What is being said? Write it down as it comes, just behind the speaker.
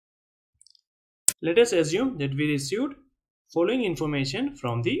Let us assume that we received following information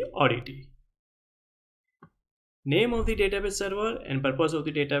from the auditee. Name of the database server and purpose of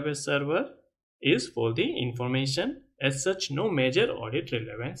the database server is for the information, as such no major audit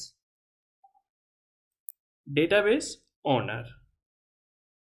relevance. Database owner.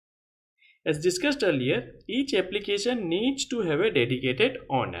 As discussed earlier, each application needs to have a dedicated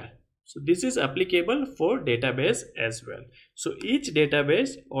owner. So this is applicable for database as well. So each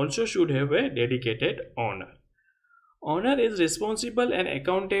database also should have a dedicated owner. Owner is responsible and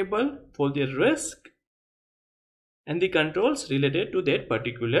accountable for the risk and the controls related to that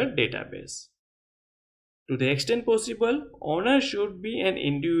particular database. To the extent possible, owner should be an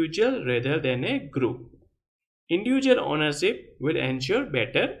individual rather than a group. Individual ownership will ensure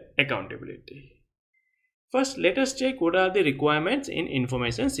better accountability. First, let us check what are the requirements in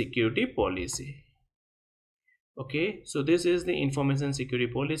information security policy. Okay, so this is the information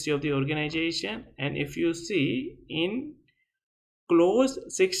security policy of the organization, and if you see in clause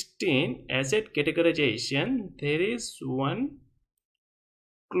 16 asset categorization, there is one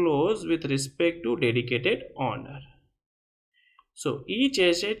clause with respect to dedicated owner. So each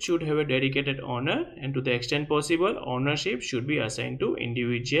asset should have a dedicated owner, and to the extent possible, ownership should be assigned to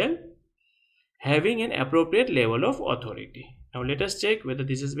individual having an appropriate level of authority. Now let us check whether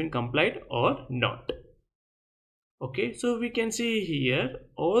this has been complied or not. Okay, so we can see here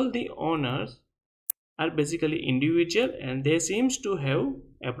all the owners are basically individual and they seems to have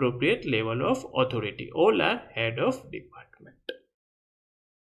appropriate level of authority. All are head of department.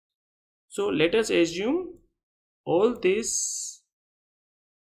 So let us assume all these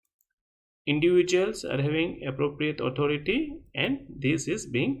individuals are having appropriate authority and this is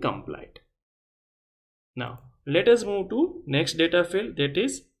being complied. Now let us move to next data field, that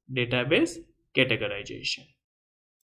is database categorization.